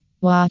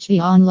Watch the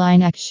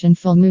online action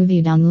full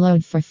movie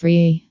download for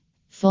free.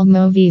 Full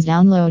Movies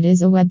Download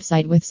is a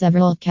website with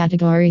several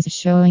categories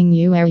showing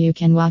you where you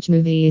can watch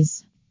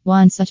movies.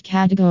 One such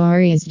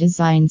category is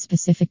designed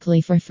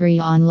specifically for free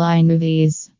online movies.